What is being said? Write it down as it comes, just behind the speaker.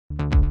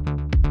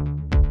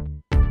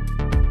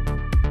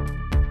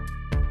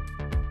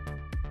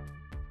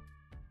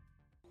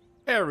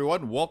Hey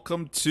everyone,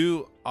 welcome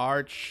to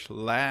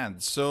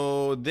Archeland.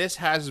 So this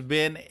has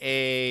been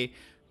a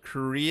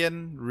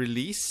Korean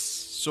release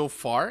so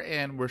far,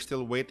 and we're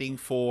still waiting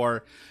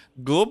for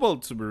global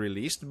to be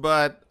released.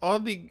 But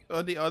on the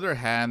other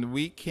hand,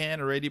 we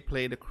can already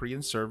play the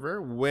Korean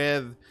server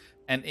with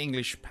an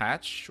English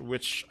patch,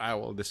 which I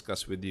will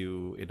discuss with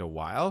you in a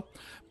while.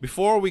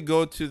 Before we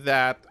go to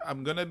that,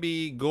 I'm gonna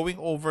be going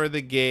over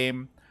the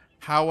game.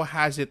 How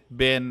has it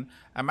been?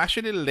 I'm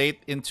actually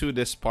late into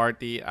this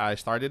party. I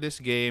started this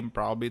game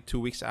probably 2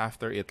 weeks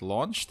after it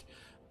launched.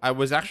 I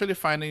was actually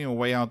finding a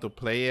way how to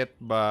play it,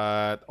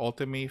 but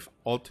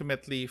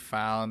ultimately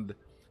found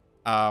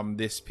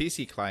this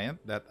PC client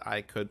that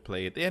I could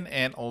play it in,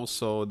 and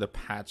also the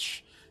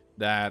patch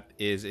that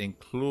is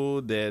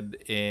included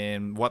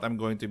in what I'm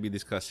going to be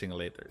discussing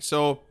later.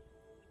 So,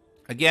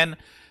 again,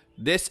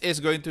 this is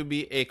going to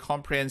be a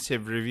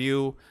comprehensive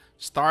review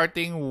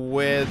starting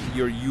with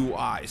your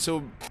UI.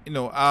 So,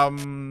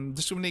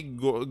 just to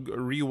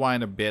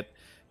rewind a bit.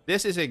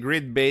 This is a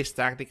grid-based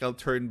tactical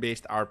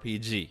turn-based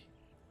RPG.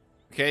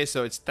 Okay,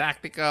 so it's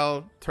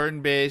tactical,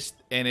 turn-based,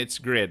 and it's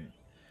grid.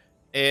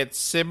 It's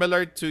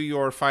similar to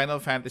your Final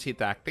Fantasy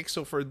Tactics.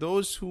 So for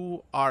those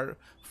who are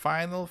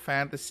Final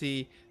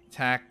Fantasy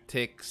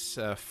Tactics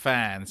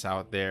fans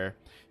out there,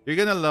 you're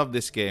gonna love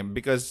this game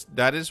because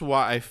that is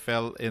why I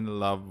fell in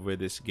love with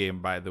this game.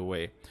 By the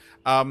way,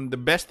 the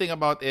best thing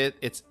about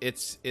it, the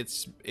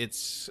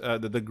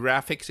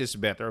graphics is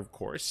better, of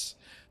course.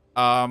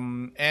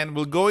 And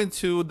we'll go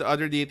into the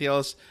other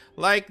details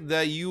like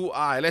the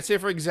UI. Let's say,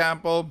 for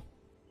example,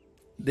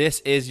 this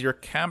is your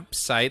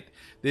campsite.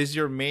 This is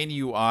your main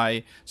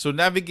UI. So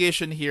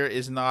navigation here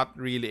is not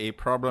really a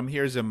problem.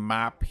 Here's a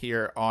map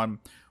here on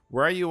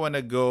where you want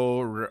to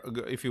go.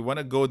 If you want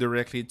to go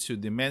directly to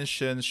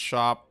dimensions,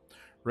 shop,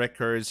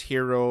 records,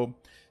 hero,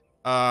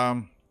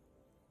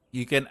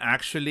 you can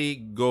actually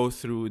go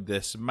through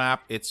this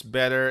map. It's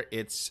better.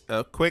 It's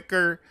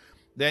quicker.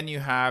 Then you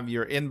have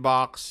your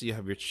inbox. You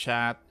have your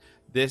chat.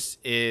 This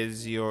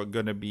is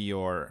gonna be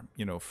your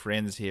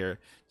friends here.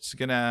 It's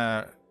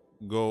gonna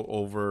go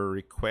over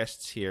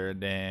requests here,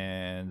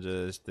 then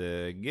just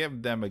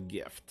give them a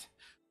gift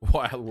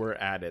while we're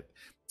at it.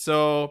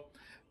 So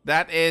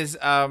that is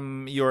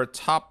your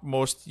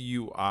topmost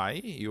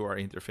UI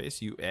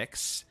interface,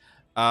 UX.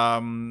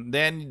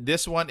 Then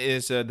this one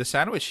is the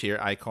sandwich here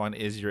icon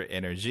is your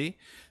energy.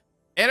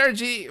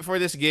 Energy for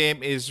this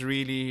game is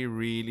really,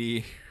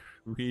 really,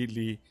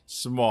 really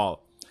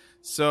small.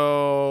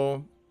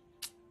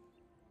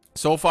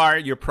 So far,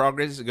 your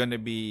progress is going to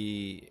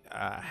be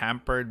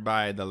hampered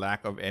by the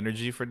lack of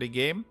energy for the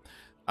game.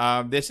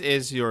 This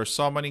is your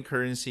summoning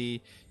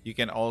currency. You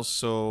can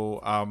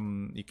also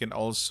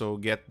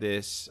get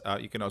this.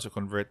 You can also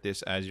convert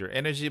this as your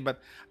energy, but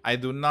I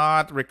do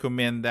not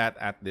recommend that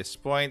at this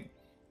point.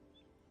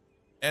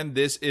 And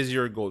this is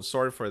your gold.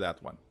 Sorry for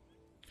that one.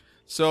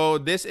 So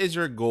this is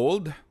your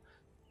gold.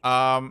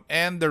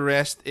 And the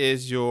rest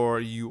is your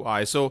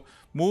UI. So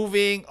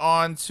moving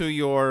on to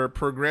your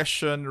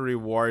progression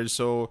rewards.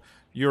 So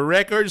your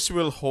records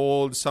will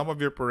hold some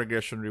of your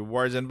progression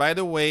rewards. And by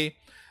the way,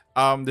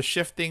 the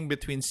shifting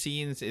between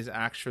scenes is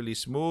actually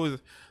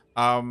smooth.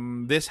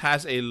 This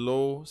has a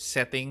low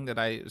setting that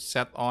I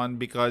set on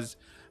because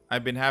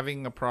I've been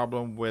having a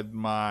problem with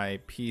my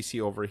PC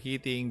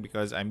overheating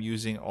because I'm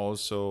using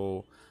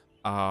also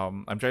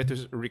I'm trying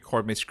to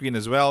record my screen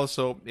as well,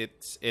 so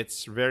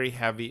it's very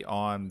heavy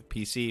on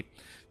PC.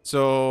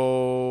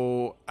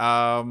 So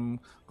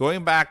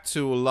going back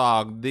to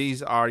log,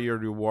 these are your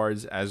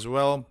rewards as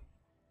well.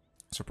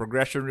 So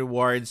progression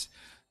rewards.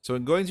 So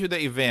going to the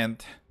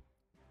event,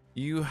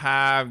 you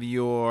have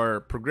your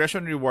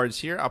progression rewards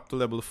here up to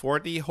level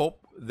 40.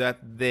 Hope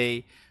that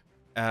they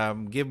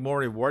give more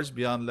rewards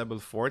beyond level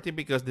 40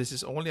 because this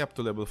is only up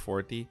to level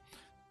 40.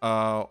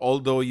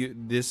 Although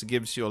this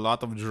gives you a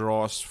lot of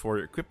draws for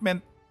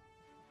equipment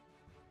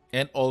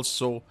and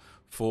also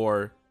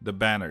for the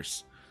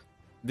banners.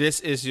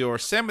 This is your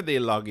 7-day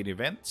login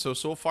event. So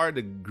far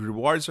the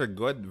rewards are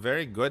good,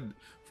 very good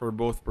for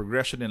both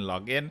progression and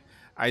login.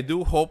 I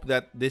do hope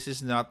that this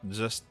is not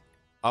just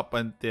up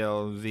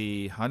until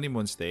the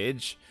honeymoon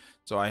stage.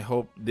 So I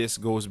hope this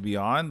goes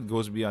beyond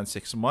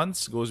 6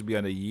 months, goes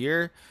beyond a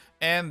year,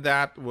 and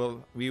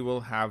we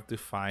will have to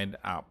find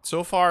out.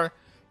 So far,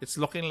 it's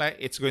looking like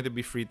it's going to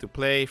be free to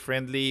play,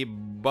 friendly,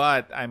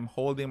 but I'm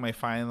holding my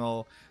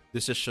final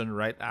decision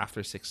right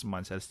after 6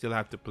 months. I still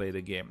have to play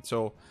the game.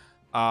 So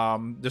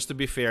just to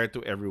be fair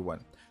to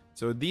everyone.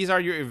 So these are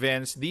your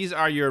events. These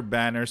are your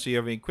banners. So you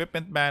have an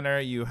equipment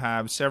banner. You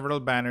have several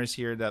banners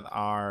here that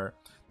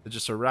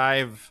just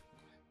arrive.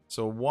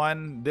 So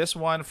this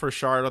one for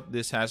Charlotte,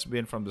 this has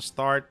been from the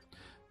start.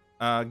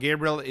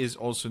 Gabriel is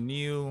also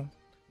new.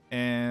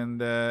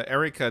 And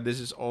Erica, this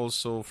is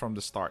also from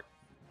the start.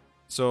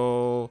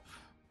 So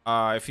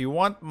if you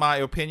want my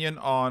opinion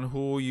on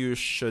who you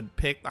should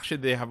pick, actually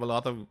they have a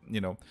lot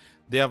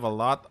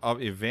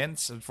of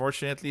events.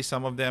 Unfortunately,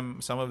 some of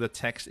the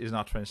text is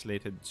not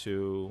translated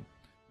to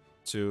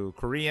to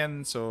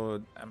Korean,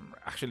 so I'm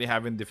actually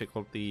having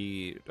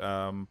difficulty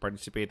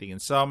participating in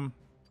some.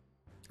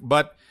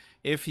 But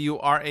if you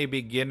are a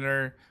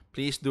beginner,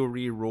 please do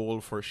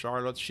re-roll for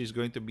Charlotte. She's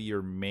going to be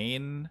your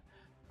main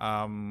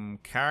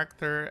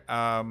character.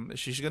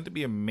 She's going to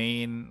be a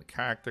main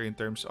character in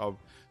terms of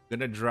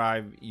gonna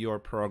drive your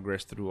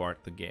progress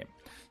throughout the game.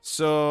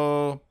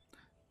 So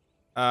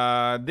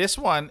this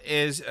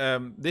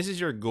is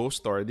your ghost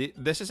store.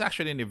 This is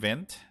actually an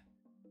event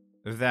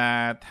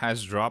that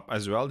has dropped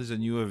as well. This is a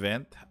new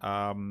event.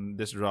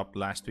 This dropped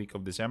last week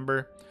of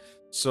December.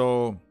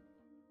 So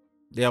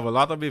they have a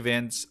lot of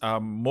events.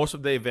 Most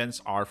of the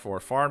events are for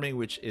farming,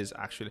 which is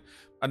actually,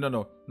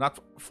 no, not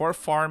for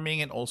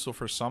farming and also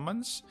for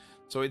summons.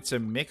 So it's a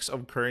mix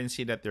of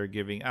currency that they're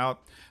giving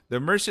out. The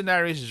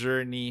Mercenaries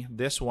Journey,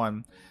 this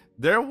one,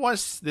 there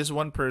was this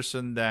one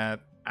person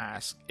that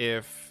asked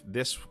if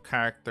this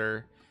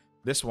character,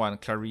 this one,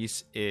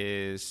 Clarice,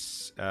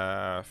 is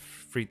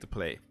free to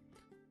play.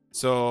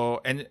 So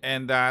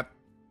and that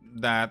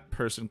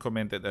person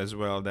commented as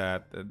well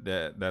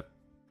that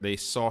they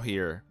saw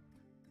here.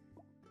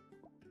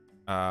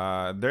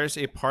 There's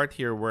a part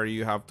here where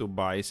you have to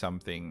buy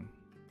something.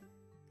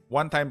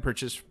 One-time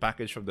purchase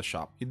package from the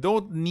shop. You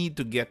don't need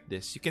to get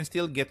this. You can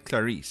still get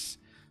Clarice.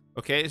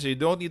 Okay, so you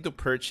don't need to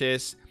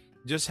purchase.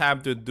 Just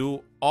have to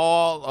do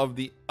all of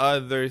the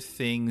other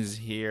things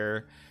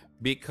here.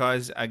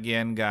 Because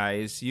again,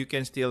 guys, you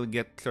can still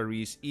get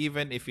Clarice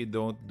even if you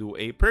don't do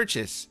a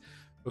purchase.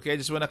 Okay, I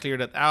just want to clear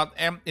that out.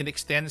 And it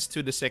extends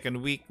to the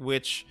second week,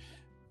 which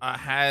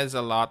has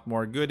a lot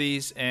more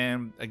goodies.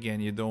 And again,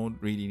 you don't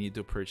really need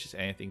to purchase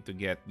anything to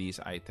get these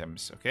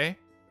items. Okay,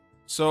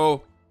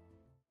 so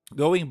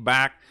going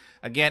back,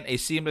 again, a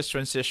seamless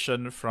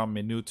transition from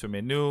menu to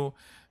menu.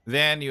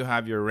 Then you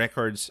have your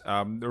records.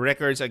 The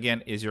records,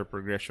 again, is your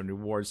progression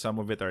rewards. Some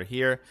of it are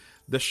here.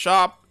 The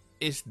shop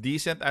is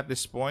decent at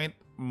this point.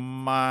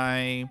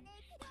 My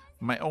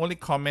only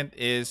comment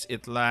is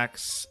it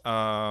lacks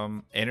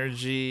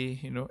energy.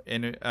 You know,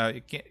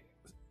 you can't.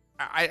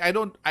 I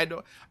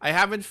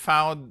haven't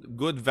found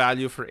good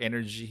value for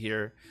energy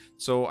here,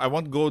 so I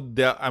won't go.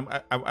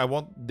 I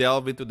won't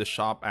delve into the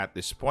shop at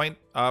this point.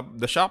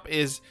 The shop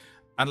is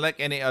unlike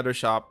any other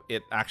shop.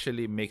 It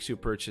actually makes you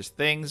purchase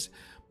things,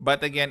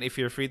 but again, if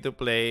you're free to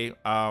play,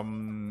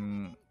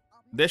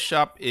 this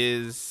shop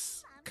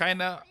is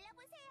kind of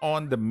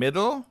on the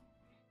middle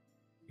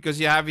because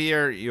you have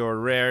here your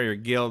rare, your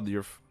guild,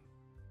 your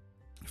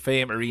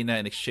fame, arena,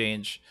 and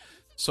exchange.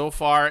 So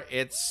far,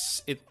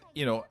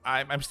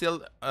 I'm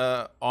still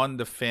on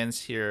the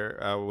fence here,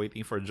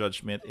 waiting for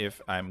judgment if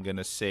I'm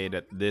gonna say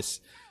that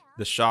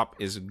the shop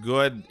is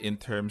good in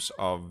terms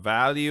of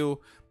value.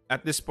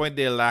 At this point,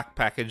 they lack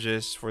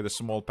packages for the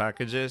small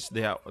packages.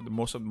 They have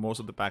most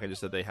of the packages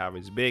that they have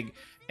is big,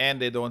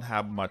 and they don't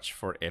have much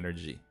for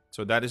energy.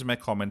 So that is my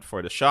comment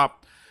for the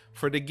shop.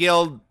 For the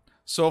guild,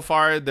 so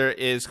far there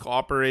is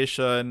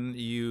cooperation.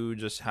 You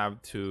just have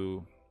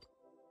to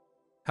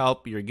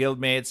help your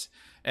guildmates,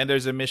 and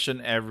there's a mission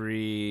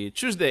every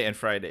Tuesday and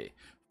Friday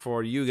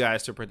for you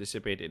guys to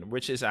participate in,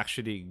 which is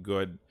actually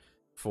good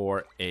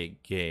for a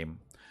game.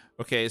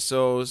 Okay,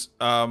 so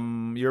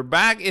your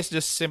bag is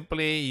just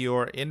simply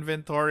your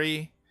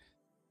inventory.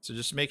 So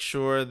just make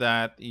sure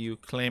that you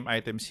claim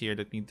items here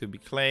that need to be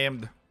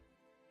claimed.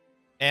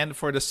 And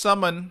for the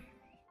summon,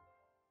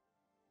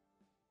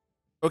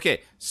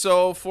 okay,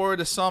 so for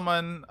the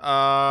summon,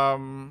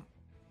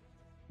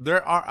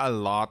 there are a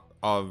lot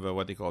of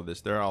what do you call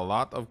this? There are a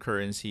lot of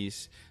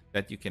currencies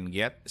that you can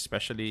get,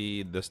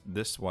 especially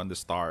this one, the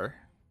star.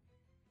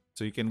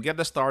 So you can get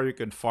the star. You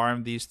can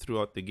farm these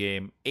throughout the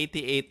game.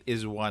 88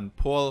 is one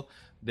pull.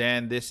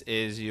 Then this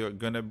is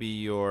gonna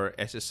be your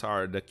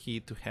SSR, the key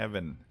to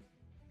heaven.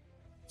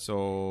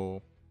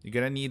 So you're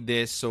gonna need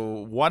this. So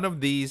one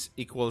of these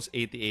equals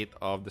 88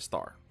 of the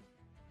star.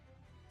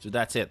 So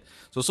that's it.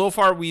 So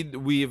far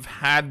we've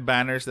had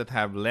banners that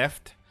have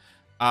left.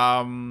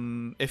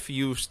 If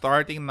you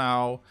starting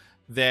now,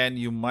 then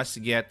you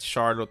must get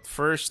Charlotte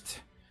first.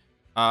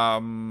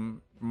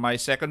 My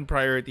second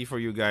priority for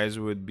you guys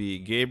would be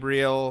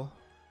Gabriel.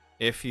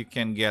 If you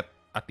can get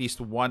at least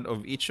one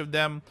of each of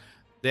them,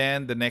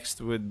 then the next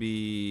would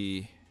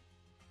be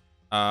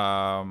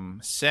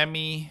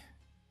Semi.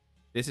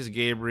 This is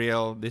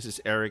Gabriel. This is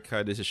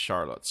Erica. This is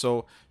Charlotte.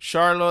 So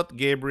Charlotte,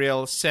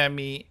 Gabriel,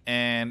 Semi,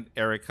 and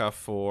Erica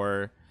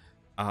for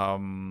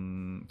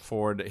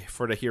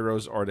the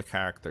heroes or the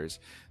characters.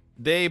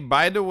 They,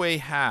 by the way,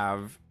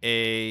 have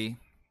a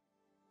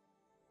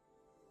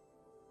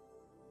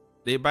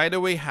what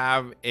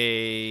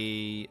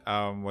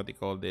do you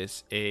call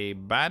this? A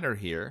banner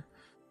here,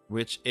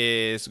 which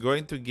is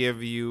going to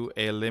give you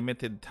a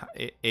limited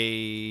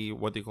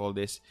what do you call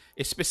this?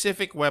 A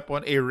specific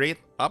weapon, a rate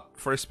up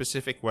for a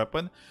specific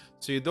weapon.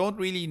 So you don't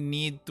really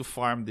need to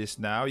farm this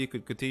now. You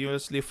could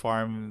continuously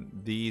farm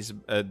this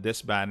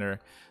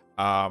banner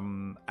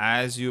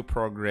as you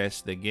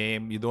progress the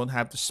game. You don't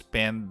have to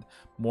spend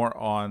more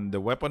on the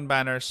weapon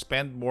banner,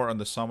 spend more on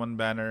the summon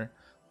banner,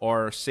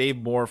 or save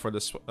more for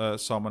the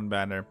summon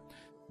banner,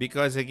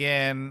 because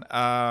again,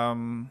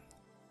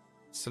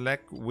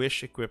 select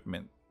wish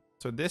equipment.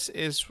 So this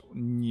is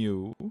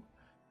new.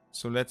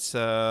 So let's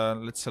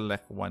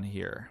select one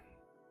here.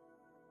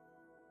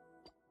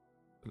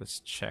 Let's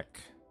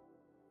check.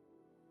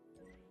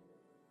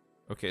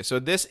 Okay, so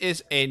this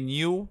is a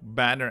new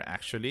banner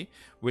actually,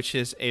 which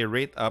is a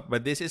rate up,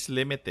 but this is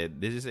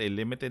limited. This is a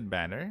limited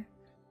banner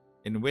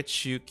in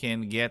which you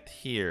can get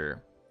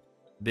here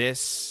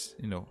this,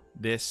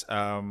 this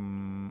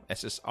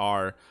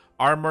SSR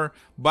armor,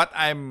 but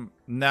I'm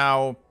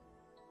now,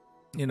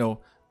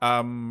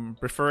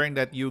 preferring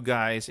that you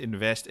guys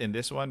invest in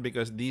this one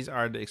because these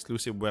are the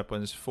exclusive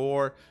weapons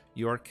for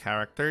your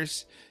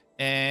characters.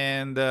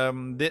 And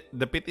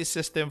the pity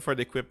system for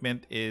the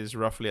equipment is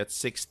roughly at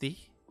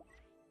 60.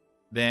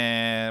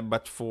 Then,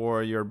 but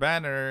for your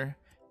banner,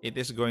 it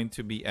is going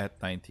to be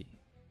at 90.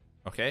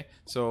 Okay,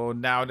 so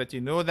now that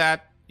you know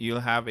that,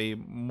 you'll have a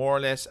more or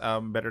less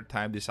better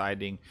time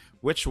deciding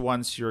which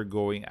ones you're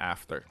going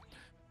after.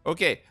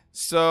 Okay,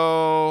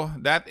 so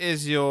that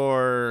is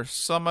your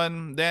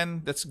summon.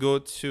 Then let's go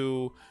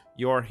to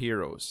your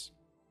heroes.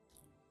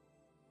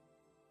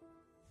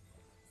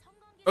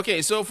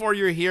 Okay, so for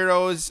your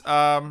heroes,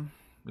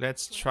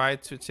 let's try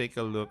to take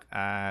a look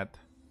at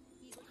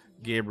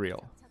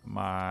Gabriel,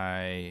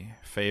 my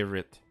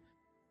favorite.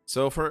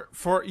 So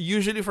for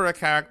usually for a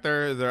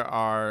character, there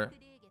are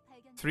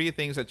 3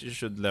 things that you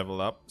should level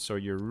up. So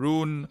your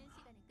rune,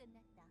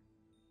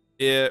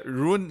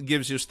 rune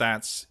gives you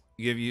stats,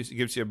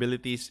 gives you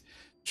abilities,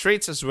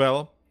 traits as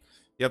well.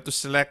 You have to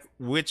select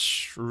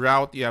which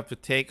route you have to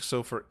take.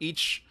 So for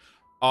each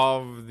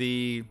of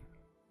the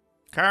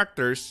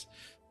characters,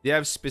 they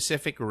have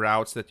specific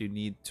routes that you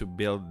need to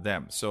build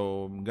them.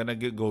 So I'm gonna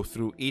go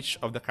through each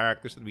of the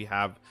characters that we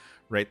have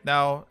right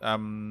now,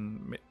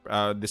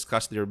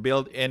 discuss their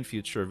build in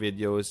future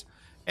videos.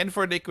 And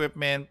for the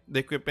equipment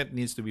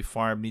needs to be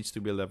farmed, needs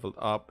to be leveled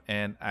up.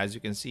 And as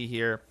you can see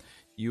here,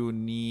 you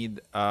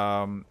need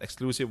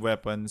exclusive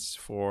weapons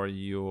for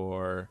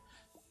your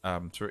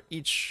for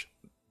each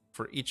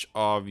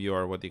of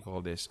your, what do you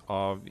call this,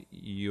 of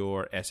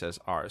your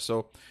SSR.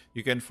 So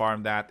you can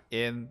farm that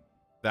in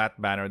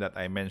that banner that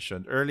I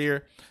mentioned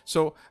earlier.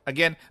 So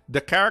again,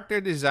 the character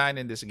design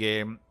in this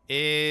game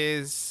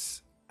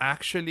is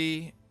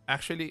actually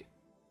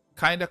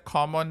kind of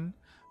common,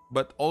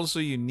 but also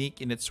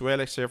unique in its way.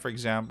 Like, say for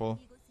example,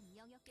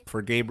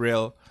 for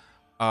Gabriel,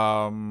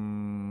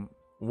 one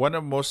of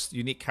the most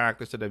unique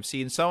characters that I've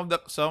seen. Some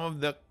of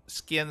the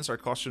skins or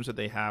costumes that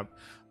they have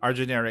are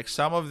generic.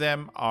 Some of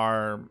them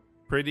are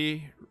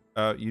pretty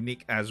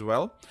unique as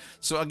well.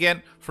 So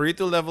again, for you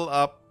to level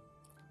up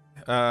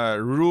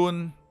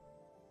rune,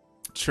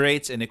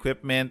 traits, and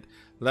equipment,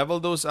 level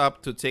those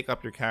up to take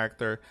up your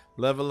character.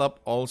 Level up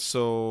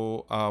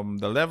also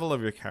the level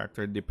of your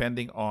character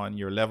depending on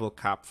your level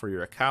cap for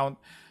your account.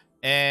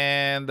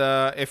 And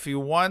if you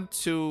want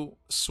to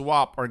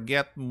swap or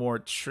get more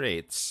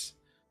traits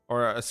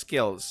or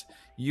skills,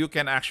 you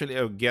can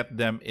actually get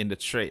them in the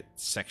trait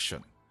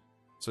section.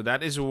 So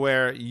that is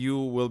where you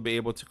will be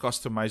able to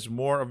customize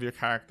more of your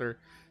character.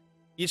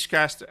 Each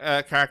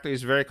character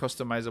is very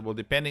customizable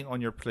depending on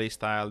your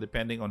playstyle,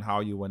 depending on how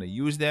you want to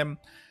use them.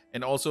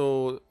 And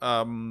also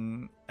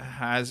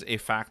has a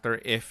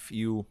factor if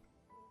you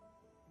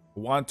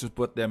want to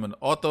put them on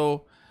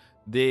auto,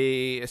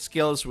 the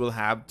skills will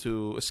have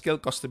to, skill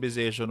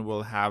customization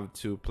will have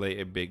to play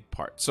a big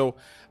part. So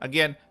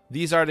again,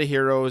 these are the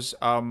heroes.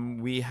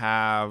 We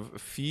have a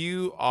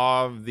few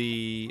of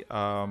the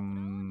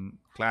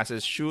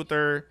classes.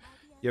 Shooter,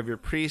 you have your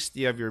priest,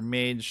 you have your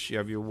mage, you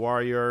have your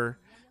warrior,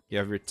 you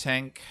have your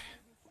tank,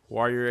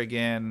 warrior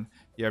again,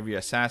 you have your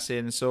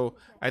assassin. So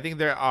I think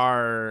there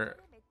are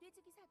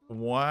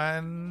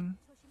 1,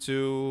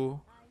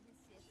 2,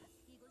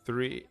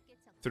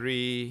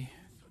 3,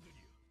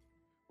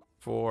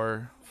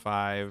 4,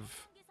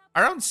 5,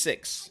 around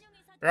 6.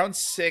 Around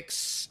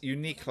 6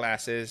 unique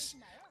classes,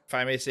 if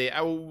I may say.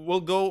 I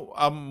will go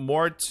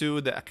more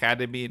to the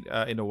academy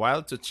in a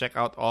while to check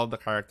out all the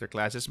character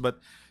classes, but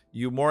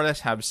you more or less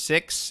have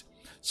 6.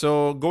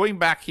 So going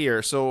back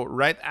here, so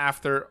right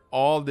after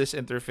all this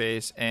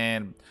interface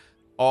and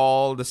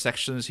all the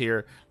sections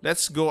here,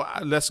 let's go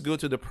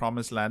to the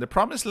Promised Land. The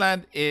Promised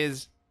Land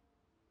is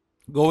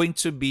going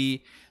to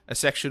be a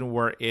section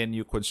wherein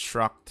you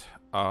construct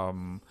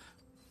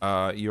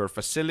your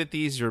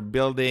facilities, your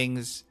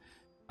buildings.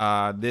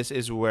 This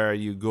is where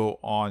you go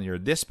on your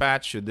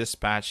dispatch. You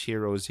dispatch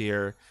heroes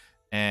here,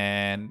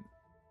 and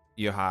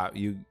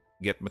you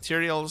get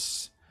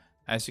materials.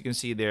 As you can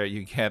see there,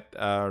 you get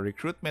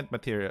recruitment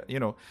material.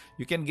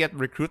 You can get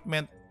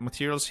recruitment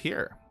materials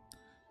here.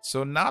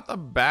 So not a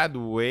bad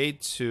way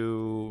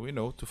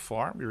to to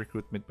farm your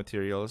recruitment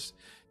materials.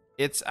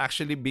 It's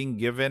actually being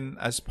given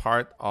as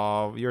part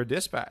of your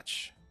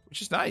dispatch,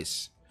 which is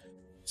nice.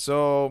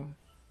 So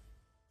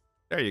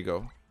there you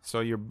go. So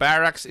your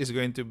barracks is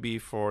going to be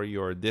for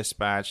your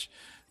dispatch.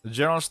 The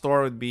general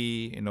store would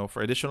be,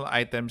 for additional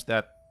items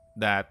that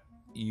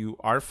you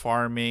are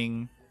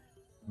farming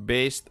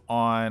based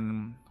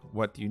on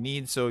what you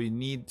need. So you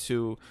need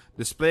to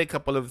display a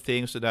couple of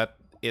things so that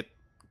it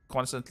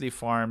constantly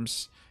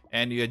farms,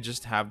 and you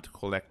just have to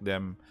collect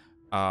them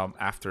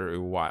after a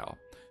while.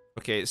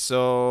 Okay,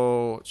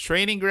 so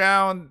training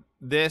ground.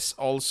 This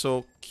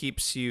also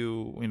keeps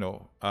you,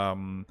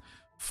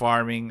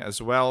 farming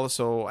as well.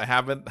 So I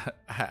haven't,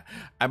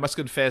 I must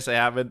confess, I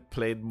haven't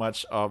played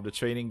much of the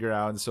training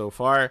ground so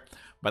far,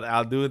 but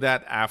I'll do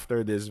that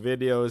after this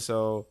video.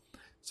 So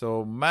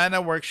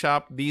mana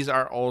workshop. These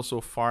are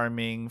also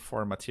farming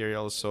for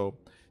materials. So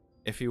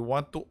if you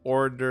want to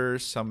order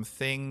some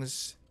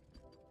things,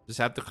 just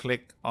have to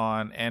click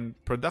on, and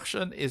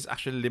production is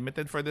actually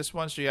limited for this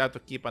one, so you have to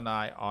keep an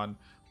eye on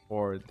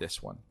for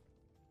this one.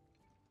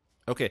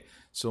 Okay,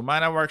 so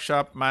mana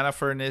workshop, mana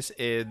furnace.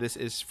 This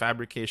is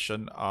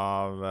fabrication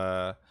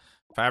of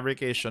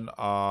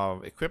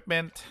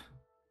equipment.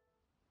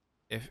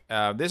 If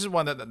this is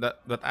one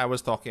that I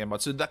was talking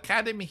about. So the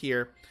academy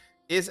here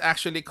is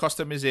actually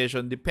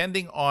customization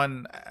depending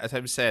on, as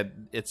I've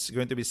said, it's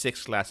going to be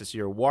 6 classes: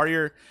 your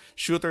warrior,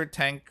 shooter,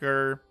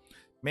 tanker,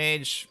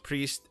 mage,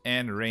 priest,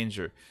 and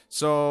ranger.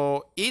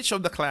 So each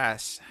of the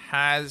class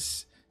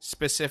has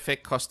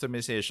specific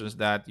customizations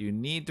that you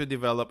need to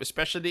develop,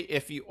 especially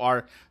if you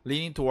are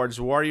leaning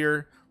towards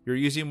warrior. You're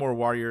using more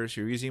warriors,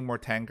 you're using more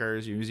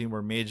tankers, you're using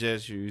more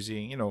mages, you're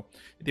using,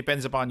 it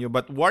depends upon you.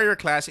 But warrior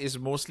class is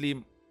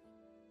mostly,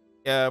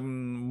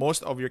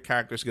 most of your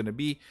characters going to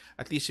be,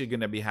 at least you're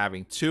going to be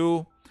having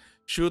 2,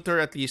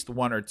 shooter at least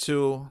 1 or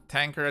 2,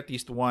 tanker at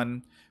least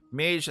 1,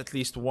 mage at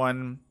least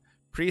 1,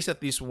 priest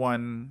at least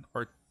 1,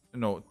 or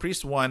no,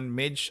 priest 1,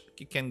 mage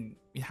you can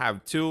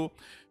have 2,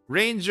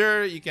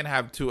 ranger you can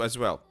have 2 as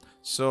well.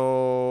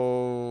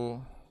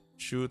 So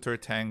shooter,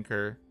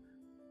 tanker,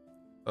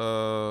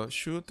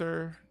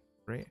 shooter,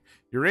 right?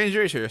 Your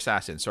ranger is your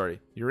assassin. Sorry,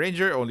 your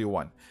ranger only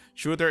 1.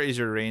 Shooter is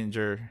your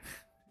ranger.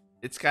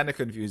 It's kind of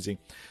confusing.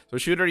 So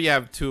shooter you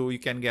have 2. You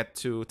can get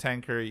 2.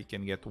 Tanker you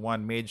can get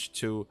 1. Mage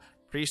 2.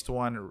 Priest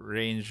 1.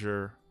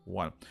 Ranger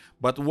 1.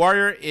 But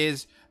warrior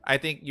is, I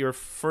think, your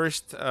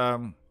first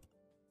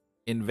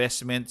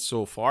investment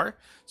so far.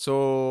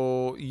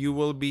 So you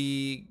will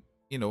be,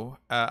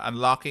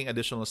 unlocking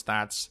additional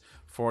stats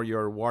for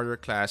your warrior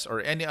class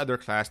or any other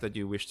class that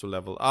you wish to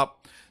level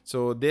up.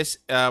 So this,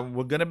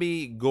 we're gonna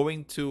be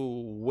going to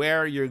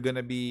where you're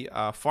gonna be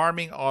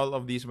farming all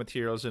of these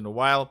materials in a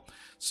while.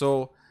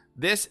 So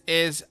this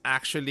is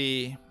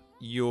actually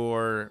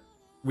your,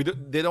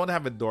 they don't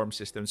have a dorm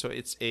system, so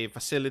it's a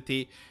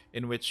facility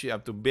in which you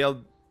have to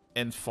build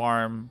and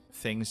farm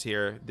things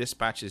here,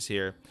 dispatches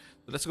here.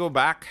 So let's go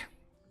back.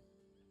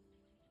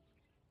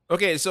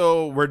 Okay,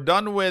 so we're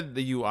done with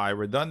the UI.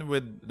 We're done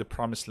with the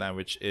promised land,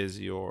 which is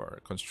your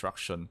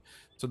construction.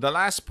 So the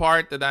last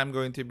part that I'm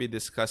going to be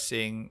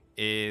discussing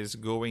is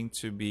going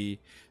to be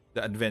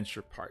the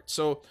adventure part.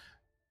 So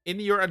in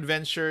your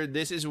adventure,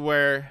 this is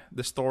where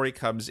the story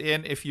comes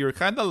in. If you're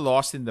kind of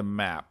lost in the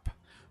map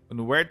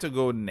on where to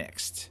go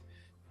next,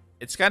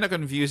 it's kind of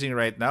confusing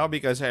right now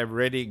because I've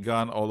already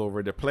gone all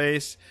over the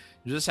place.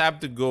 You just have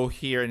to go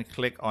here and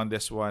click on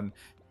this one.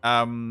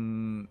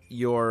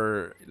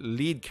 Your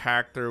lead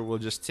character will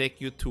just take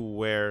you to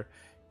where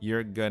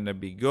you're gonna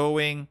be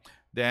going.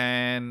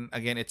 Then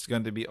again, it's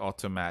going to be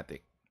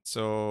automatic.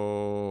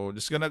 So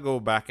just gonna go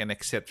back and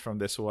exit from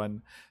this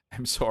one.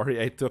 I'm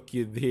sorry I took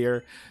you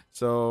there.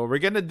 So we're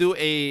gonna do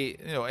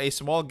a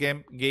small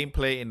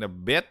gameplay in a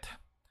bit.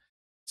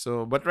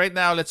 So but right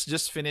now let's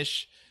just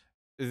finish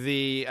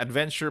the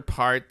adventure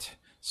part.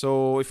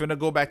 So if you want to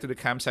go back to the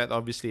campsite,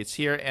 obviously it's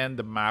here, and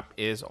the map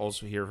is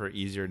also here for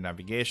easier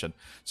navigation.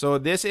 So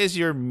this is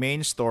your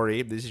main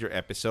story. This is your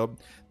episode.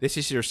 This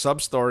is your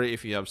sub story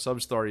if you have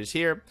sub stories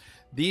here.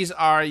 These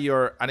are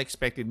your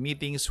unexpected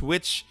meetings,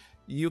 which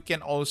you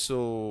can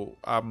also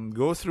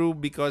go through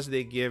because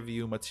they give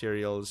you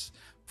materials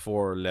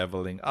for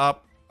leveling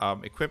up,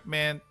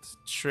 equipment,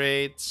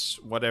 traits,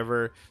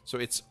 whatever. So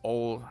it's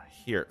all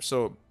here.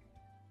 So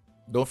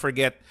don't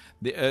forget,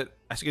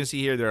 as you can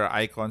see here, there are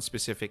icons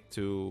specific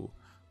to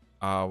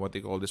what they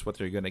call this, what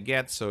you're gonna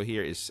get. So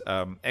here is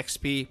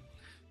XP,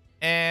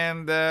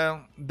 and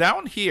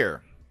down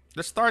here,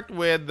 let's start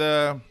with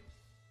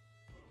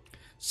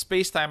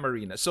Space Time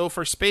Arena. So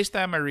for Space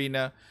Time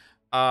Arena,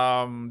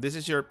 this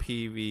is your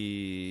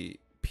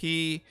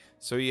PvP.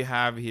 So you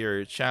have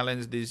here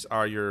challenge. These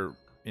are your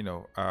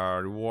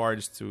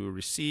rewards to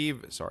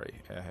receive.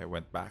 Sorry, I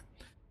went back.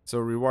 So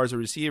rewards to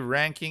receive.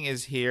 Ranking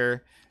is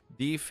here.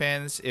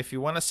 Defense, if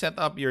you want to set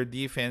up your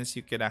defense,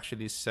 you can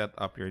actually set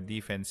up your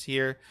defense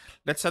here.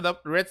 Let's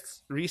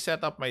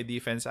reset up my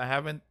defense. I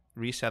haven't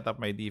reset up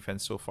my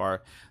defense so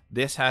far.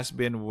 This has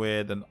been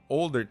with an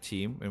older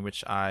team in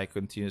which I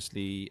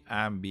continuously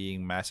am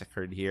being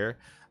massacred here,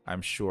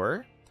 I'm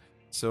sure.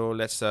 So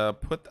let's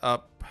put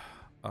up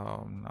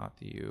not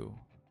you.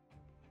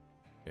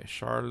 Okay,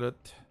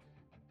 Charlotte.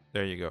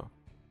 There you go.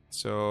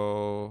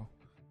 So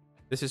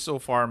this is so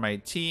far my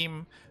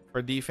team.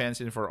 For defense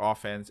and for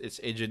offense, it's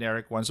a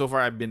generic one. So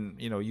far, I've been,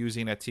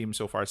 using a team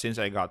so far since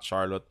I got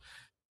Charlotte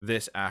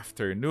this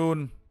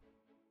afternoon.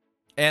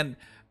 And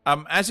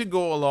As you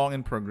go along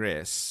in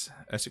progress,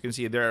 as you can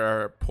see, there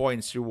are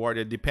points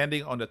rewarded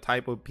depending on the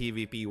type of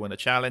PvP you want to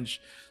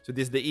challenge. So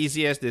this is the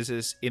easiest, this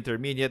is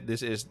intermediate,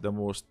 this is the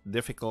most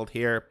difficult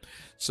here.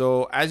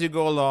 So as you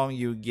go along,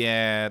 you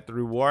get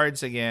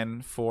rewards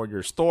again for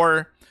your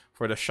store,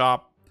 for the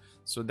shop.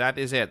 So that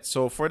is it.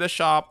 So for the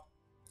shop,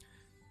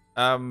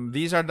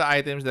 these are the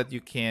items that you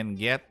can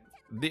get.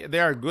 They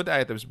are good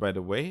items, by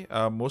the way.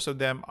 Most of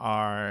them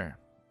are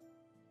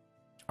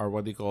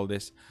what do you call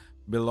this,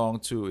 belong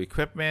to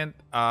equipment.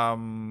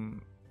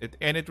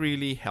 It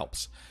really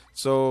helps.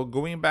 So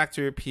going back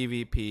to your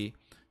PvP,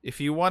 if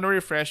you want to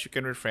refresh, you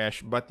can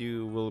refresh, but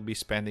you will be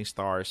spending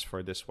stars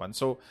for this one.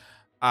 So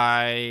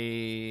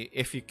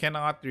if you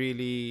cannot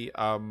really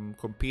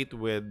compete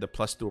with the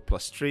 +2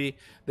 +3,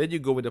 then you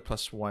go with the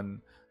 +1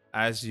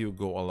 as you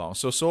go along.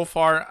 So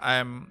far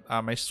I'm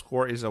my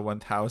score is a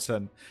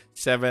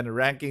 1007.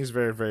 Ranking's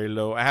very, very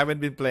low. I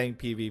haven't been playing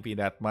PvP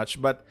that much,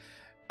 but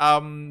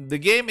the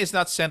game is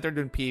not centered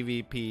on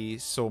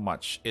PvP so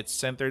much. It's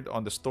centered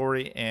on the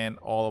story and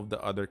all of the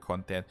other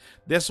content.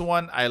 This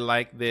one, I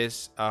like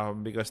this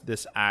because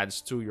this adds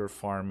to your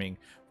farming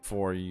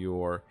for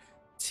your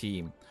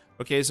team.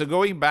 Okay, so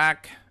going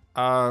back,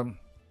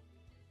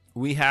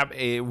 we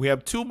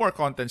have two more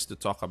contents to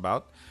talk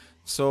about.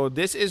 So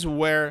this is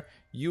where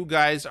you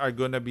guys are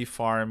gonna be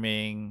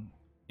farming,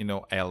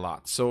 a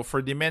lot. So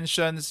for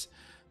dimensions,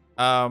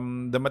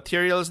 the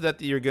materials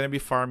that you're going to be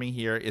farming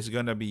here is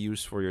going to be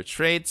used for your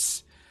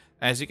traits.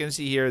 As you can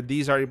see here,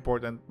 these are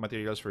important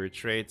materials for your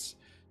traits.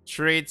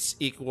 Traits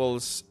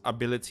equals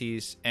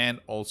abilities and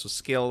also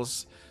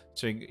skills.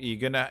 So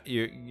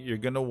you're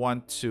gonna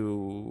want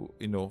to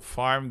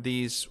farm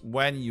these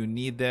when you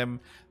need them.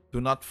 Do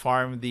not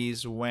farm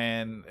these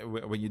when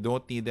you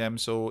don't need them.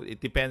 So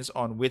it depends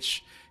on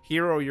which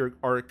hero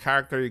or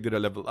character you're gonna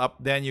level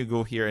up. Then you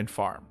go here and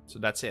farm. So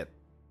that's it.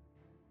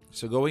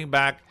 So going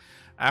back,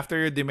 after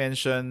your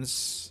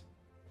dimensions,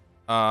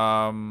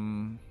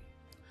 gonna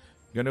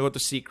go to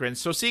secrets.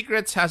 So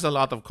secrets has a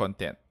lot of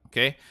content.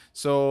 Okay,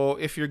 so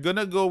if you're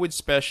gonna go with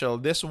special,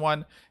 this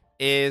one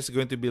is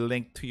going to be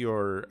linked to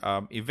your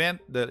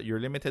event, your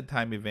limited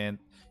time event.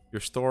 Your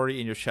story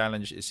and your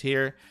challenge is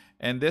here,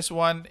 and this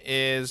one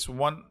is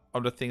one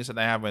of the things that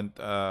I haven't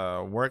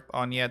worked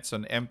on yet. So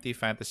an empty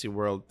fantasy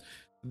world.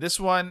 This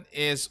one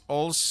is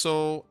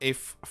also a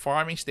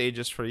farming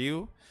stages for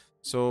you.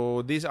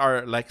 So these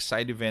are like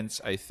side events,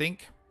 I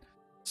think.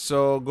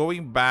 So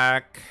going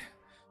back,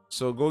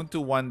 so going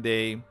to one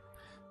day,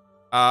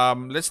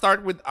 let's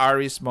start with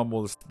Aris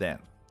Mamul's Den.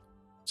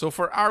 So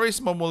for Aris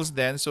Mamul's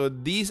Den, so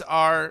these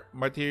are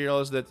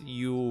materials that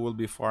you will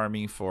be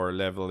farming for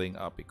leveling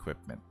up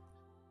equipment.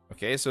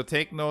 Okay, so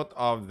take note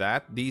of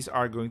that. These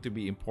are going to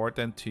be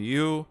important to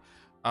you.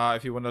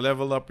 If you want to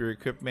level up your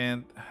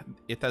equipment,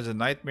 it has a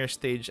nightmare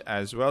stage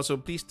as well. So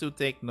please do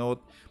take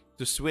note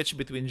to switch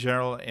between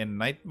general and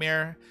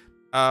nightmare.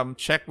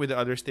 Check with the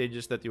other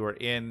stages that you are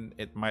in.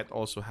 It might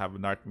also have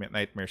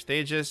nightmare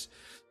stages.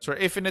 So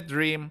Infinite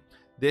Dream,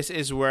 this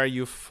is where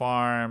you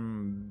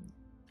farm.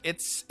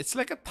 It's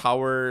like a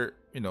tower,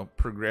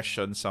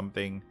 progression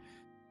something.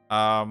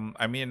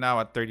 I'm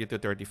now at 30 to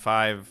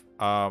 35.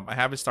 I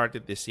haven't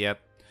started this yet.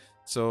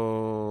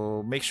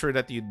 So make sure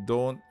that you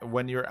don't,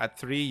 when you're at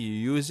 3,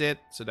 you use it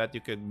so that you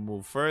can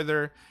move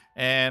further.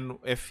 And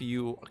if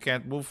you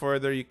can't move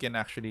further, you can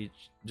actually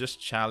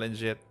just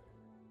challenge it.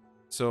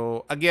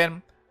 So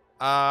again,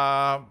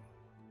 more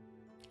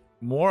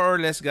or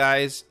less,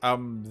 guys,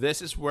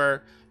 this is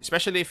where,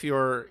 especially if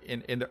you're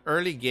in the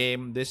early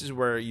game, this is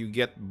where you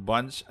get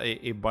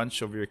a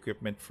bunch of your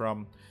equipment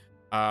from.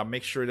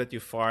 Make sure that you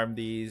farm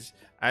these.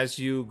 As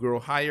you grow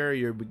higher,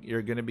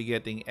 you're gonna be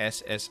getting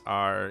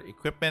SSR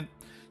equipment.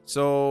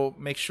 So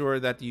make sure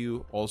that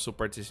you also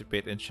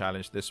participate and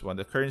challenge this one.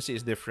 The currency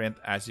is different,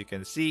 as you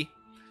can see.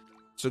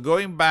 So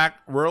going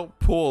back,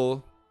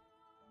 Whirlpool,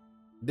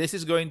 this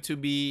is going to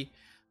be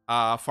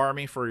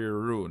farming for your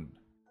rune.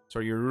 So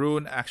your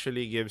rune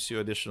actually gives you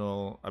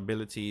additional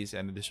abilities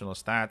and additional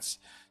stats.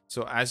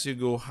 So as you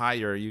go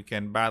higher, you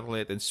can battle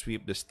it and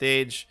sweep the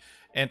stage.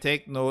 And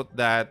take note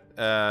that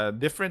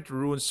different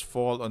runes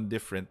fall on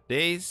different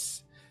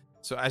days.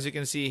 So as you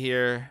can see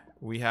here,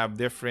 we have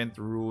different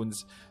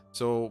runes.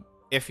 So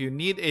if you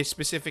need a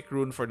specific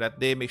rune for that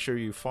day, make sure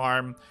you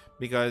farm,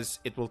 because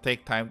it will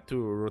take time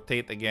to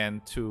rotate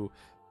again to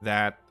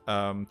that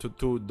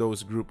to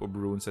those group of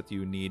runes that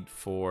you need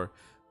for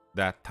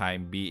that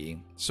time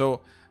being.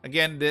 So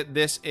again,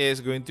 this is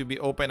going to be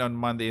open on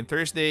Monday and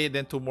Thursday.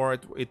 Then tomorrow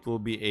it will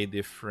be a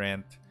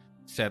different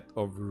set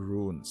of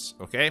runes.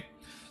 Okay.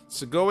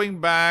 So going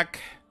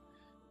back,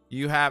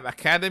 you have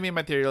academy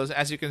materials.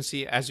 As you can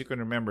see, as you can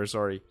remember,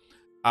 sorry.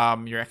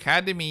 Your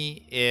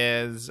academy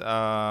is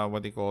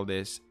what they call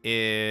this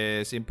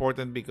is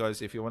important,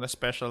 because if you want to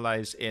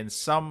specialize in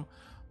some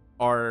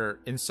of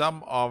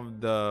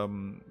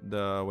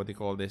the what they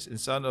call this in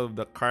some of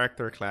the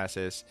character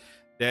classes,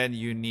 then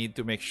you need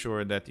to make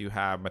sure that you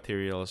have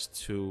materials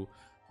to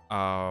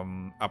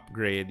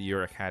upgrade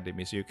your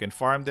academy. So you can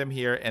farm them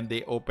here, and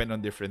they open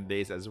on different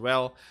days as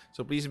well.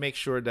 So please make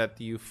sure that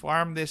you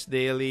farm this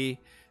daily.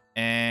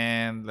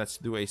 And let's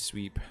do a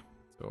sweep.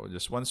 So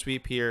just one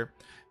sweep here,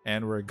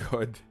 and we're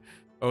good.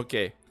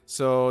 Okay,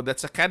 so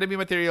that's academy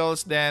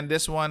materials. Then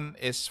this one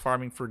is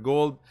farming for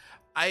gold.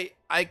 I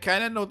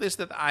kind of noticed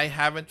that I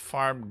haven't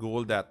farmed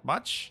gold that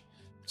much.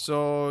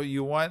 So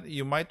you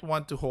might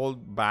want to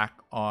hold back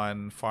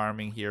on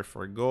farming here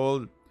for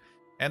gold.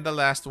 And the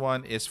last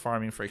one is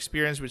farming for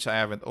experience, which I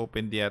haven't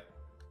opened yet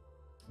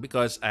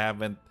because I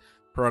haven't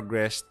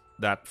progressed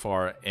that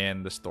far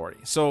in the story.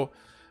 So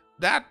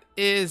that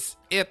is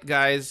it,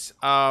 guys.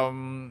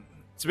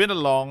 It's been a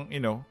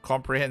long,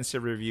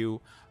 comprehensive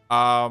review.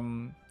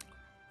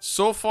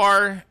 So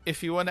far,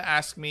 if you want to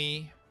ask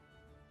me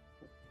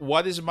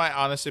what is my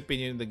honest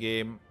opinion in the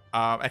game,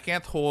 I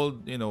can't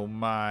hold,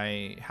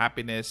 my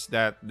happiness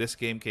that this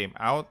game came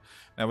out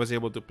and I was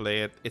able to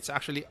play it. It's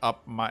actually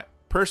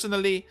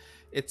personally,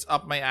 it's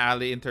up my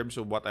alley in terms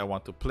of what I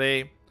want to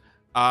play.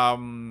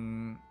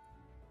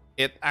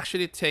 It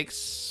actually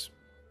takes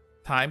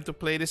time to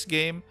play this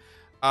game.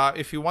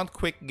 If you want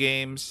quick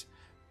games,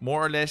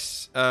 more or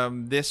less,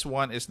 this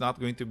one is not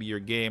going to be your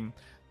game.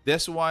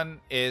 This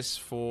one is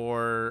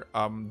for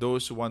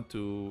those who want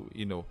to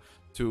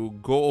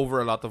go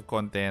over a lot of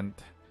content.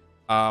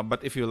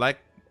 But if you like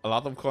a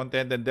lot of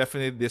content, then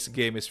definitely this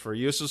game is for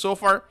you. So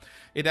far,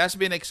 it has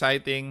been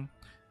exciting.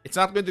 It's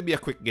not going to be a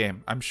quick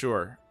game, I'm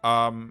sure.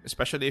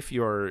 Especially if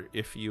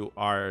you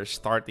are just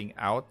starting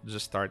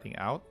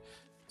out.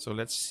 So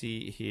let's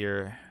see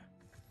here.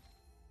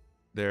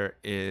 There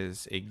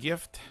is a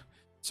gift.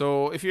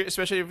 So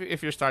especially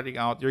if you're starting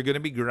out, you're gonna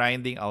be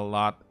grinding a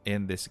lot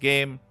in this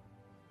game.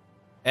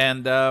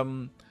 And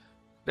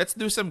let's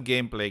do some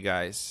gameplay,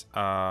 guys.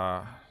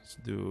 Let's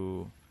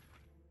do.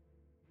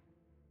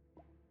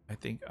 I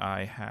think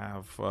I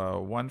have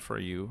one for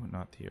you,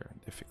 not here.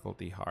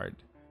 Difficulty hard.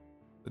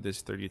 So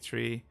this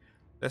 33.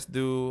 Let's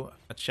do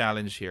a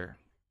challenge here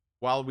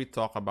while we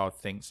talk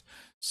about things.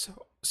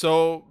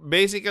 So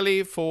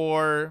basically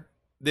for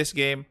this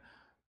game,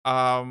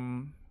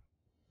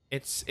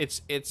 it's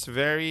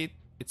very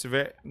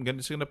I'm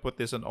just gonna put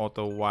this on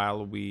auto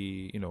while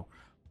we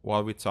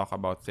talk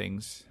about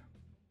things.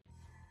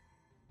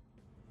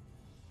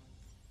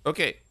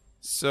 Okay,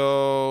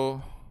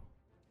 so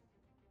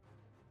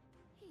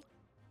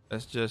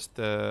let's just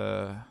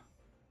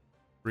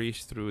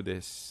breeze through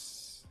this.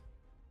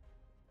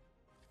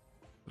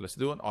 Let's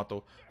do an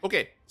auto.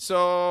 Okay,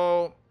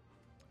 so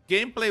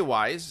gameplay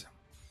wise,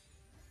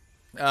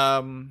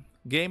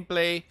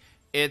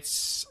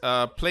 it's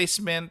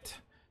placement.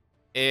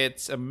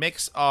 It's a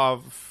mix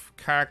of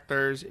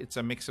characters. It's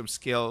a mix of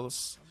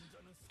skills,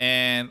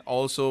 and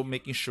also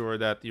making sure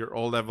that you're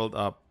all leveled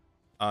up.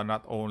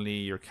 Not only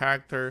your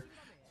character,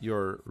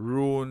 your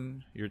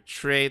rune, your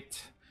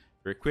trait,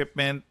 your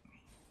equipment.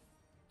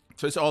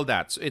 So it's all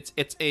that. So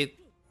it's a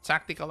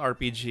tactical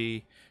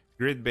RPG,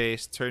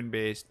 grid-based,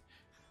 turn-based.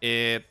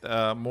 It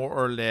more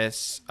or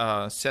less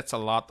sets a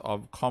lot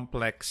of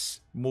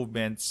complex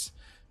movements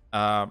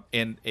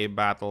in a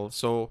battle.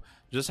 So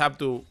you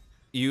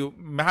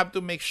have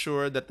to make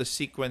sure that the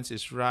sequence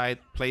is right,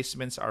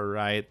 placements are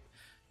right,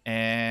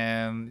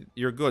 and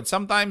you're good.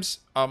 Sometimes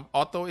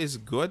auto is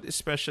good,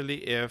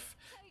 especially if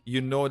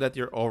you know that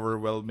you're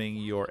overwhelming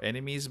your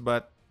enemies,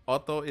 but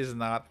auto is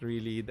not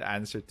really the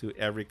answer to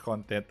every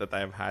content that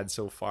I've had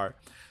so far.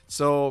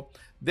 So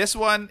this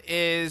one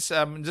is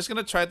I'm just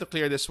gonna try to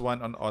clear this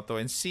one on auto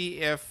and see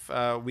if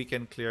we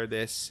can clear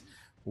this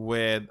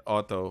with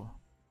auto.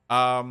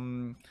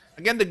 Again,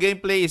 the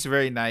gameplay is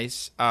very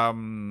nice.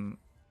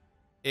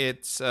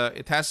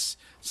 It has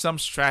some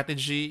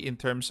strategy in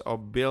terms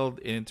of build,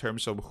 in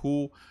terms of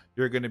who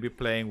you're gonna be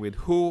playing with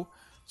who.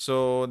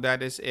 So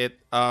that is it.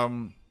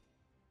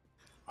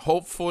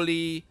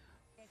 Hopefully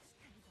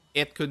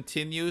it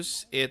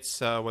continues its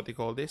what do you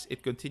call this?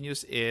 It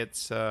continues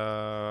its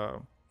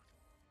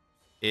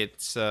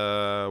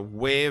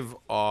wave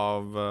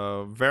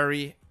of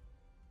very.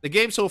 The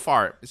game so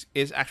far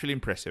is actually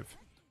impressive.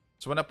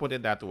 So I wanna put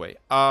it that way.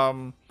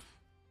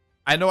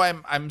 I know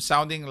I'm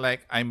sounding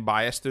like I'm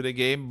biased to the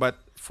game, but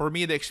for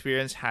me the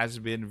experience has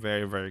been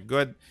very, very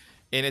good,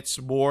 and it's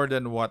more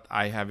than what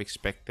I have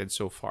expected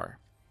so far.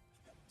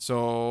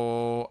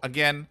 So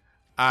again,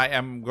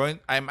 I'm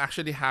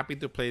actually happy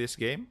to play this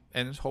game,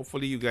 and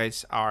hopefully you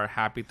guys are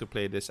happy to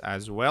play this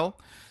as well.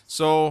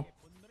 So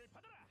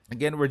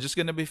again, we're just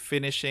gonna be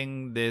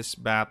finishing this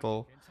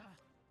battle.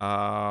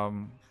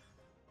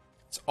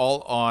 It's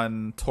all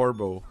on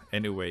turbo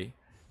anyway.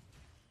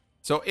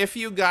 So if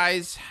you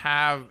guys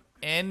have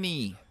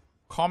any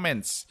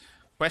comments,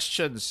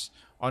 questions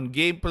on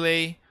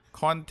gameplay,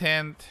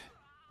 content,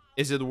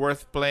 is it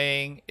worth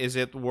playing? Is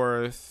it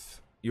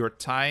worth your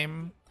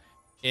time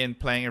in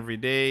playing every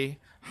day?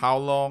 How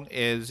long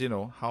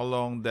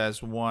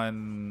does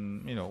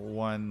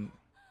one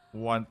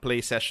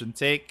play session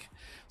take?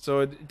 So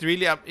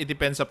it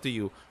depends up to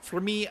you. For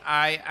me,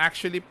 I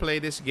actually play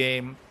this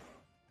game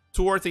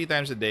 2 or 3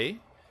 times a day.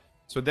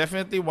 So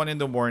definitely one in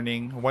the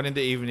morning, one in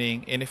the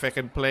evening, and if I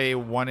can play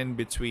one in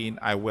between,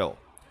 I will.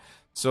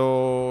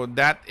 So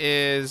that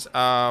is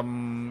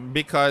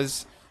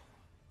because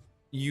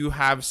you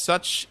have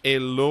such a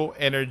low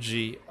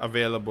energy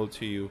available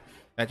to you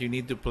that you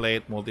need to play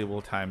it multiple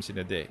times in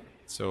a day.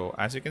 So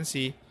as you can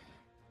see,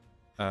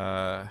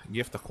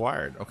 gift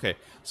acquired. Okay.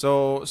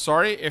 So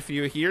sorry if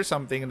you hear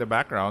something in the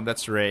background.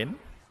 That's rain.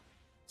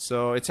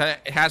 So it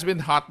has been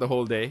hot the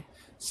whole day.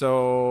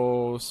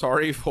 So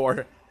sorry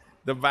for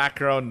the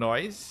background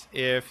noise.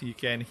 If you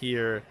can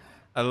hear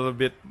a little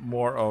bit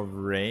more of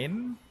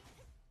rain.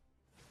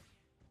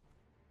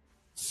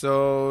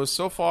 So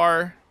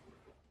far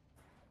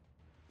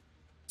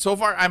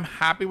I'm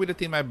happy with the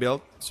team I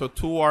built. So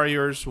 2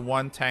 warriors,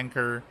 1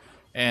 tanker,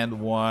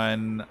 and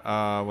one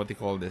what do you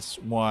call this?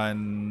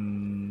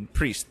 One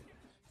priest.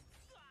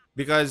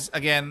 Because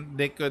again,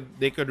 they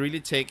could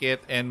really take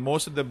it, and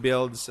most of the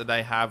builds that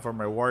I have for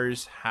my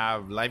warriors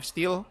have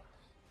lifesteal.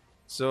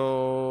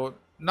 So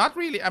not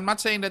really. I'm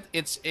not saying that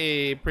it's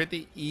a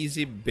pretty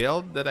easy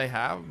build that I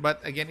have,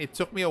 but again, it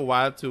took me a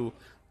while to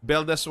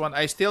build this one.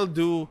 I still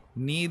do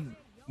need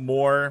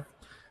more.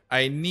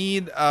 I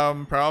need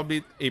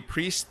probably a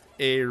priest,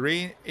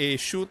 a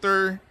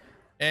shooter,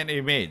 and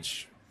a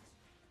mage.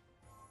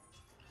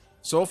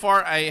 So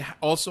far, I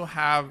also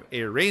have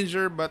a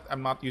ranger, but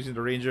I'm not using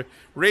the ranger.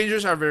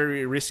 Rangers are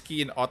very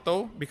risky in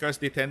auto because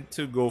they tend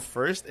to go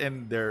first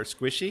and they're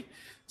squishy.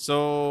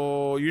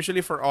 So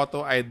usually for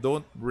auto, I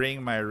don't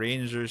bring my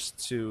rangers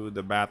to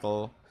the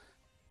battle.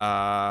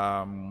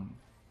 Um,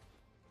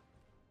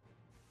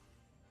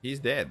 he's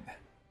dead.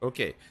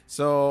 Okay,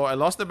 so I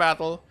lost the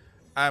battle.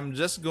 I'm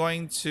just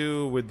going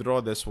to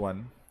withdraw this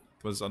one.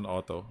 It was on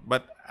auto,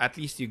 but at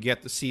least you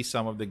get to see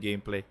some of the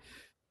gameplay.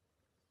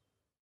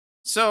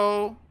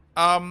 So,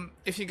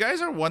 if you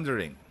guys are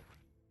wondering,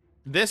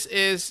 this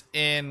is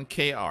in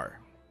KR.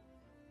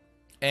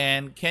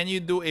 And can you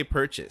do a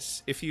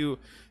purchase? If you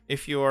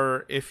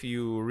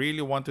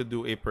really want to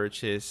do a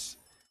purchase,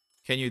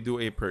 can you do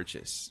a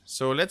purchase?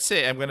 So let's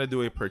say I'm gonna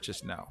do a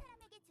purchase now.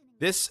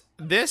 This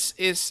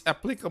is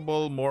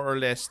applicable more or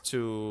less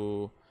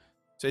to.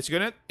 So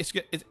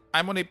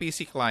I'm on a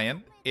PC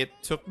client. It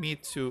took me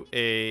to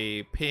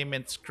a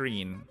payment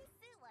screen,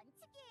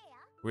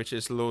 which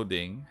is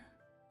loading.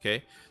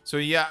 Okay. So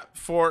yeah,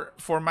 for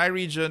my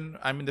region,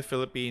 I'm in the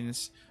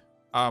Philippines.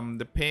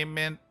 The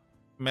payment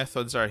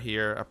methods are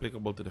here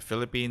applicable to the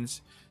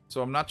Philippines.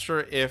 So I'm not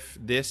sure if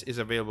this is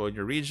available in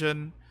your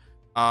region.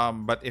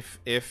 But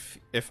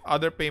if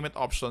other payment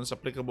options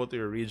applicable to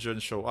your region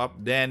show up,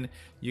 then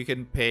you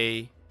can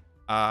pay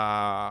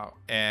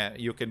and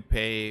you can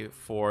pay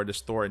for the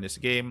store in this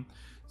game.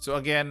 So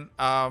again,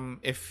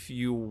 if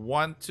you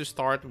want to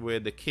start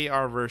with the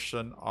KR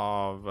version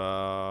of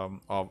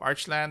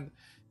Archeland,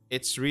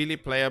 it's really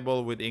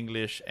playable with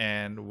English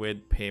and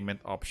with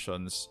payment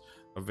options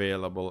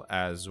available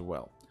as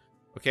well.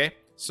 Okay,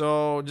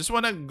 so just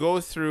want to go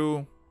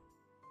through.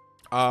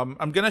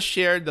 I'm gonna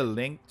share the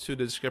link to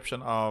the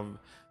description of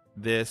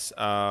this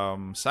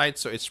site.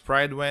 So it's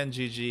Pridewen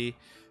GG.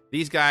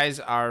 These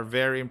guys are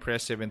very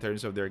impressive in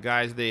terms of their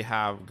guides. They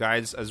have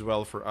guides as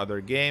well for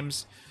other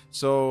games.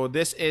 So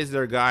this is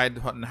their guide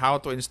on how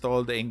to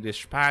install the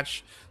English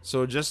patch.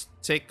 So just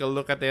take a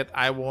look at it.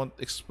 I won't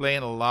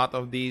explain a lot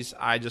of these.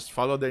 I just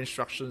follow the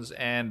instructions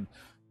and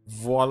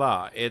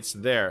voila, it's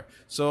there.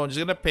 So I'm just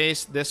gonna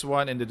paste this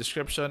one in the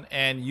description,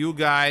 and you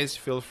guys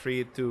feel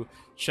free to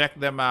check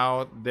them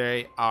out.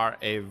 They are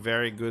a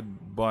very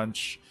good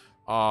bunch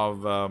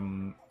of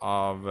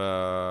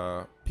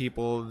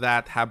people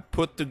that have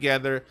put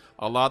together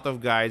a lot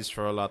of guides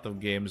for a lot of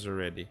games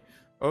already.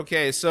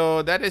 Okay,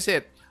 so that is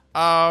it.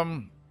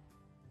 Um,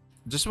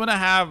 just wanna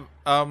have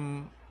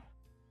one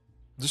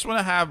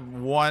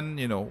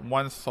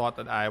thought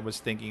that I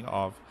was thinking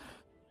of.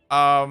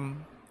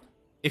 Um,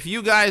 if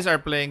you guys are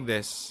playing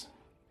this,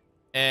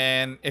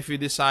 and if you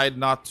decide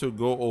not to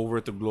go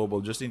over to global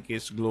just in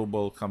case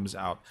global comes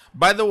out.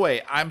 By the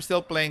way, I'm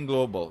still playing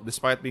global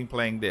despite being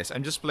playing this.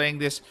 I'm just playing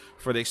this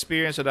for the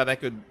experience so that I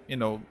could,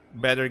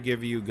 better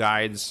give you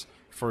guides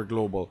for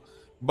global.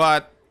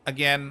 But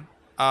again,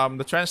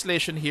 the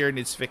translation here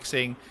needs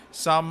fixing.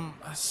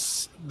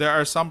 There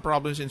are some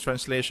problems in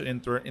translation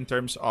in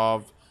terms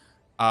of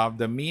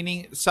the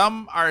meaning.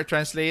 Some are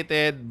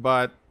translated,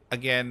 but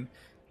again,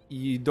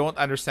 you don't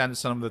understand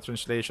some of the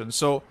translation.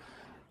 So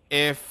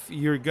if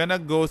you're gonna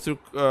go through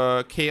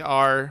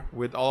KR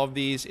with all of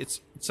these,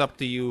 it's up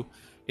to you.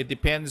 It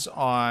depends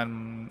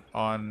on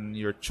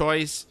your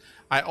choice.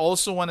 I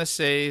also want to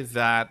say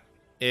that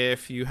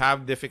if you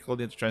have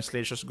difficulty in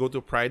translations, go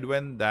to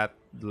Pridewen. That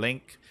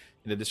link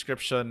in the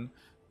description.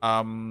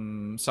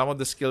 Some of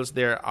the skills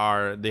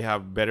they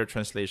have better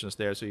translations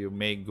there, so you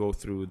may go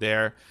through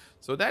there.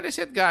 So that is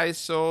it, guys.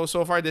 So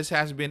far this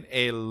has been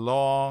a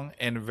long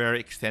and very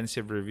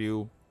extensive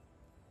review.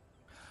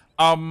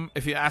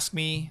 If you ask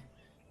me,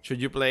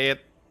 should you play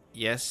it?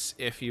 Yes,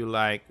 if you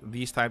like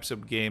these types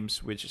of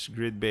games, which is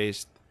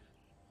grid-based,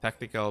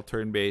 tactical,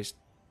 turn-based.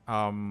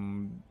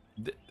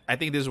 I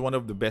think this is one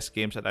of the best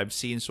games that I've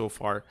seen so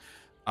far.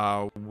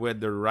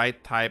 with the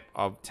right type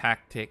of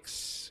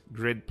tactics,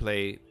 grid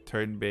play,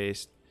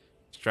 turn-based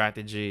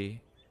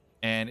strategy,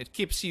 and it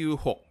keeps you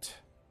hooked.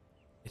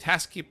 It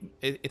has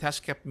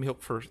kept me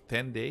hooked for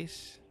 10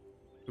 days,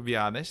 to be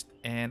honest,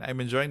 and I'm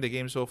enjoying the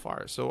game so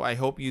far. So I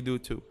hope you do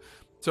too.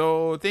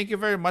 So thank you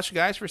very much,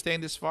 guys, for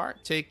staying this far.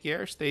 Take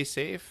care, stay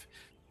safe.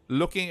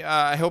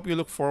 I hope you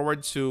look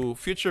forward to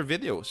future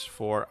videos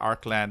for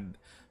Archeland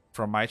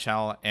from my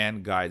channel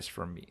and guides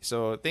from me.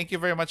 So thank you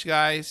very much,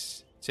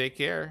 guys. Take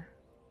care.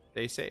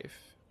 Stay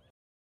safe.